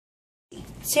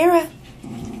Cera.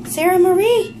 Cera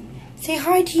Marie. Say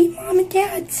hi to your mom and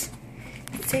dads.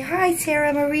 Say hi,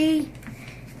 Cera Marie.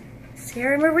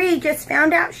 Cera Marie just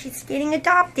found out she's getting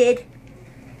adopted.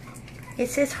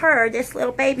 This is her, this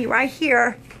little baby right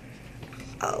here.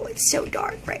 Oh, it's so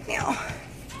dark right now.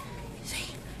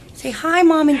 Say hi,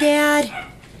 Mom and Dad.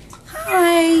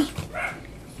 Hi.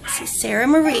 This is Cera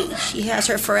Marie. She has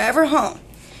her forever home.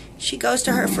 She goes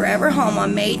to her forever home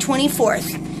on May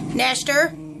 24th.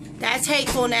 Nestor, that's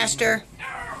hateful, Nestor.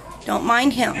 Don't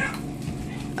mind him.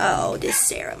 Oh, this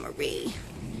Cera Marie.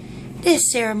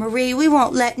 This Cera Marie. We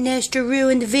won't let Nestor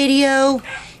ruin the video.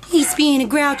 He's being a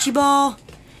grouchy ball.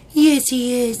 Yes,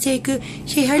 he is. Say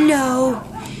hello.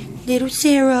 Little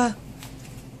Cera.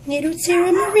 Little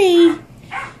Cera Marie.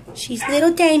 She's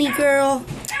little Danny girl.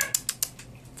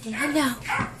 Say hello.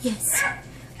 Yes.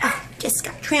 Oh, just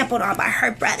got trampled on by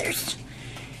her brothers.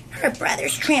 Her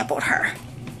brothers trampled her.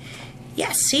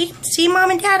 Yes, see? See,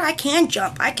 Mom and Dad? I can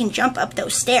jump. I can jump up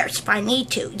those stairs if I need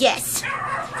to. Yes.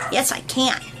 Yes, I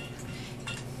can.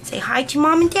 Say hi to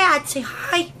Mom and Dad. Say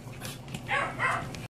hi.